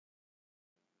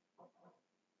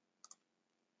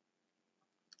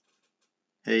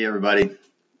Hey everybody,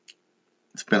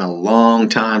 it's been a long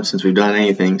time since we've done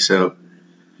anything, so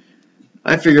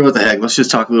I figured what the heck, let's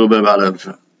just talk a little bit about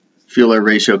a fuel-air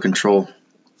ratio control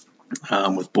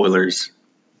with boilers.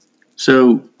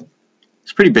 So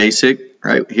it's pretty basic,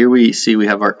 right? Here we see we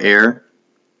have our air,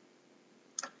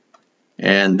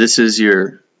 and this is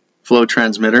your flow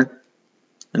transmitter,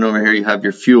 and over here you have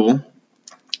your fuel,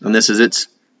 and this is its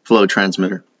flow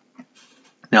transmitter.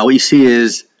 Now what you see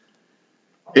is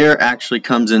air actually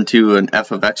comes into an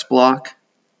f of x block,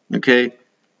 okay?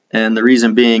 And the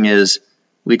reason being is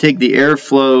we take the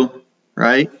airflow,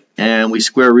 right, and we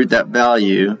square root that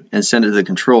value and send it to the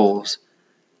controls.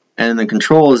 And the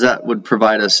controls, that would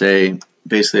provide us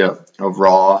basically a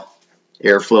raw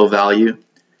airflow value.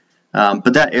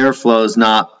 But that airflow is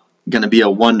not going to be a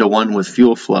one-to-one with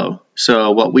fuel flow.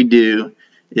 So what we do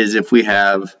is if we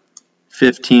have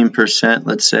 15%,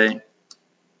 let's say,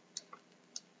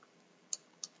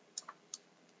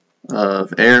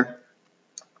 of air,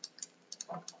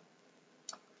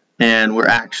 and we're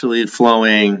actually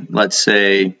flowing, let's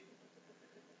say,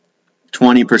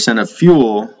 20% of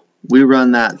fuel, we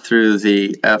run that through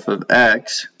the f of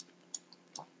x,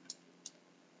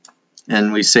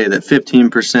 and we say that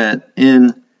 15%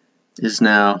 in is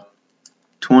now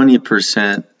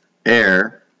 20%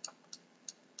 air,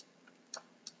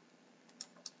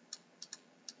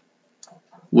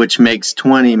 which makes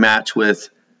 20 match with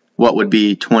what would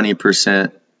be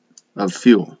 20% of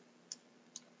fuel.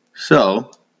 So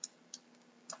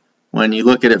when you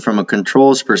look at it from a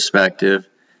controls perspective,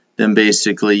 then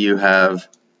basically you have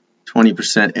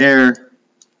 20% air,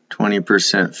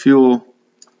 20% fuel,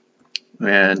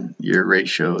 and your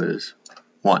ratio is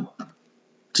 1,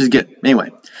 which is good.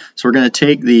 Anyway, so we're going to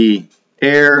take the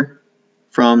air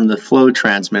from the flow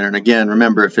transmitter, and again,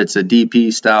 remember, if it's a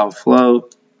DP style flow,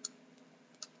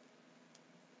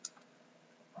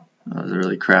 that was a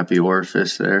really crappy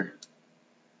orifice there.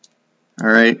 All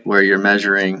right, where you're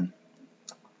measuring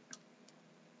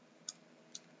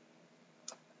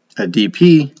a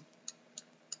DP,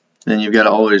 then you've got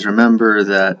to always remember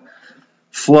that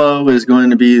flow is going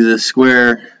to be the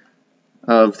square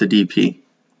of the DP.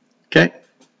 Okay,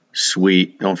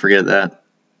 sweet, don't forget that.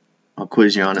 I'll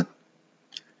quiz you on it.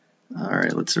 All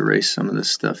right, let's erase some of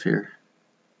this stuff here.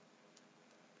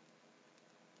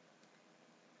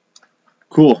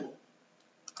 Cool.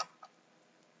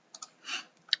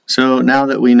 So now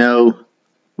that we know,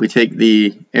 we take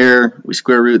the air, we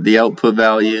square root the output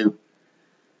value,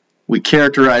 we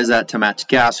characterize that to match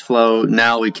gas flow.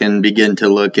 Now we can begin to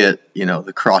look at,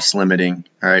 the cross limiting.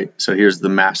 All right, so here's the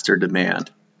master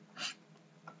demand.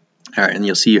 All right, and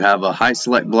you'll see you have a high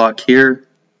select block here,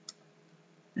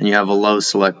 and you have a low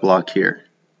select block here.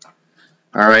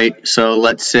 All right, so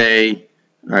let's say,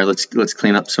 all right, let's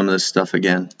clean up some of this stuff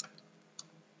again.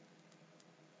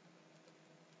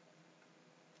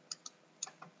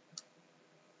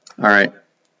 All right.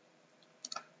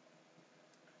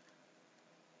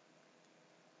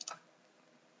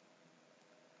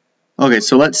 Okay,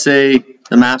 so let's say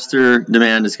the master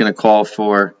demand is going to call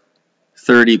for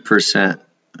 30%,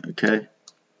 okay?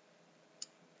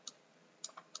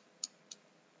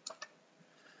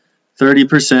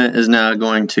 30% is now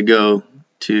going to go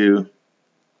to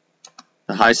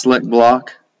the high select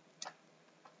block,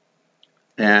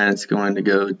 and it's going to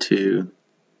go to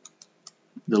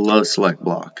the low select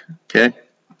block, okay?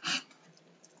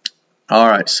 All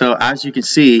right, so as you can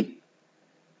see,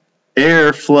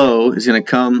 air flow is going to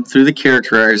come through the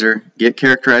characterizer, get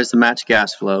characterized to match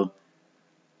gas flow.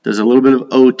 There's a little bit of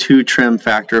O2 trim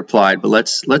factor applied, but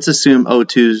let's assume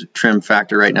O2's trim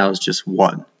factor right now is just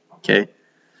 1, okay?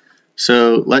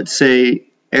 So let's say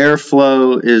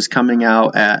airflow is coming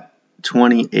out at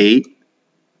 28.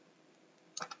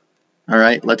 All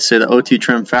right, let's say the O2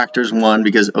 trim factor is 1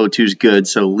 because O2 is good,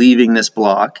 so leaving this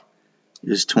block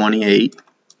is 28.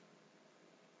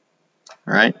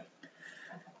 All right,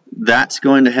 that's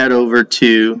going to head over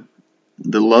to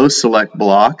the low select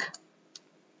block.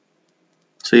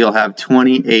 So you'll have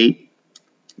 28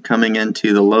 coming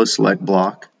into the low select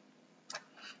block,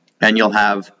 and you'll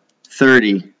have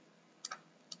 30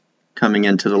 coming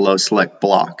into the low select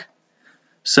block.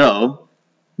 So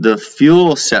the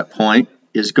fuel set point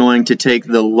is going to take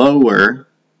the lower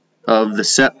of the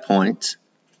set points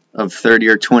of 30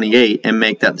 or 28 and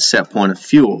make that the set point of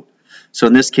fuel. So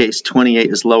in this case, 28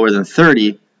 is lower than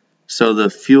 30, so the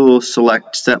fuel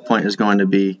select set point is going to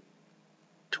be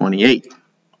 28.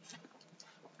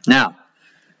 Now,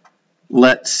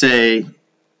 let's say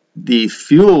the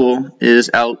fuel is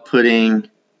outputting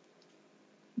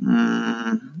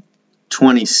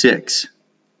 26.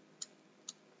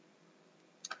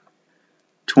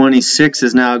 26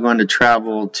 is now going to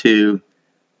travel to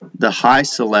the high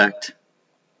select,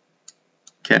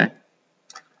 okay,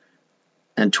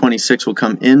 and 26 will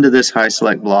come into this high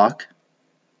select block.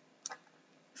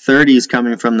 30 is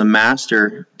coming from the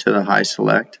master to the high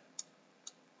select.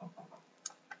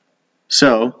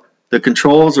 So the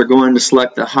controls are going to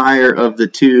select the higher of the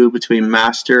two between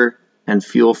master and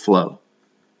fuel flow.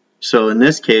 So in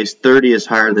this case, 30 is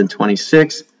higher than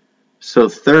 26, so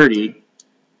 30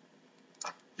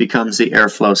 becomes the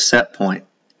airflow set point.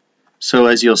 So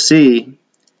as you'll see,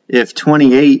 if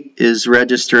 28 is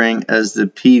registering as the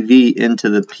PV into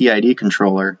the PID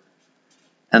controller,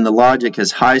 and the logic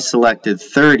has high selected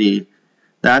 30,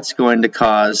 that's going to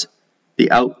cause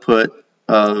the output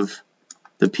of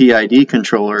the PID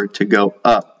controller to go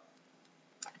up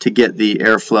to get the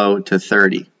airflow to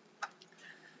 30.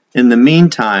 In the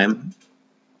meantime,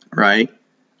 right,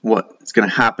 what's going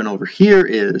to happen over here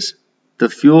is the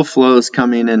fuel flow is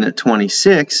coming in at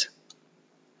 26.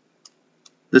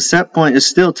 The set point is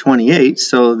still 28,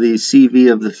 so the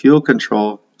CV of the fuel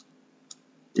control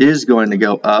is going to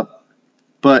go up.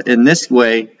 But in this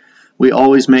way, we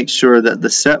always make sure that the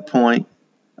set point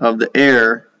of the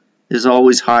air is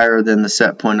always higher than the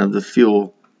set point of the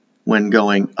fuel when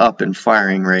going up in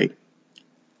firing rate.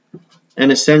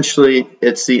 And essentially,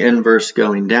 it's the inverse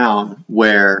going down,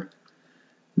 where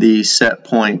the set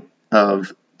point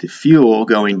of the fuel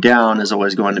going down is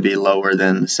always going to be lower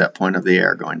than the set point of the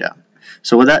air going down.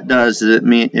 So what that does is it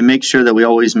makes sure that we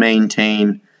always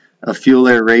maintain a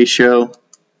fuel-air ratio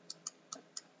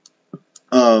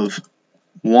of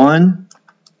 1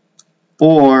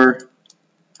 or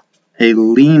a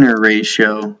leaner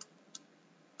ratio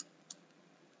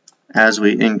as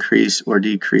we increase or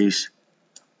decrease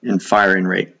in firing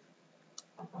rate.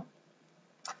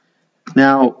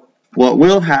 Now, what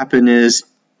will happen is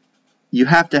you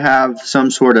have to have some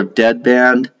sort of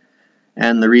deadband,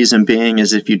 and the reason being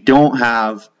is if you don't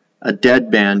have a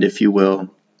deadband, if you will,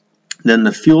 then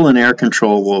the fuel and air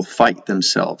control will fight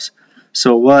themselves.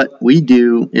 So what we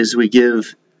do is we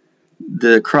give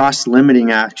the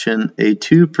cross-limiting action a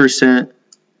 2%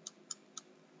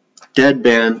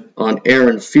 deadband on air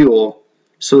and fuel,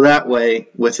 so that way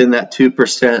within that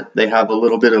 2% they have a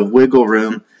little bit of wiggle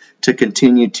room to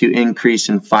continue to increase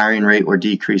in firing rate or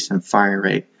decrease in firing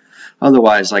rate.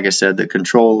 Otherwise, like I said, the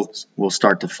controls will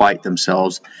start to fight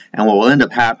themselves, and what will end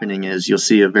up happening is you'll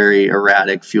see a very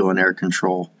erratic fuel and air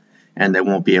control, and they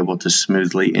won't be able to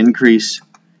smoothly increase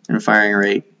in firing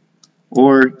rate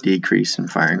or decrease in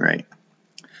firing rate.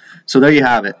 So there you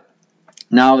have it.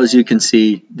 Now, as you can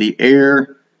see, the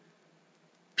air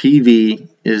PV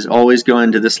is always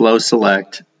going to this low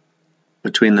select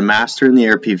between the master and the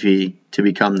air PV to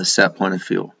become the set point of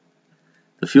fuel.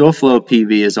 The fuel flow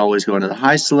PV is always going to the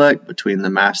high select between the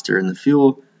master and the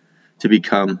fuel to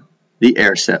become the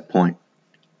air set point.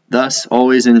 Thus,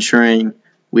 always ensuring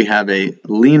we have a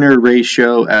leaner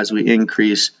ratio as we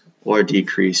increase or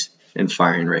decrease in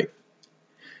firing rate.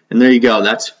 And there you go.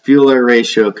 That's fuel-air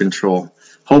ratio control.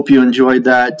 Hope you enjoyed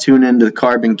that. Tune into the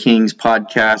Carbon Kings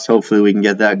podcast. Hopefully we can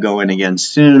get that going again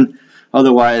soon.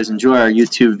 Otherwise, enjoy our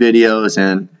YouTube videos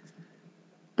and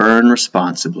burn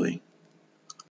responsibly.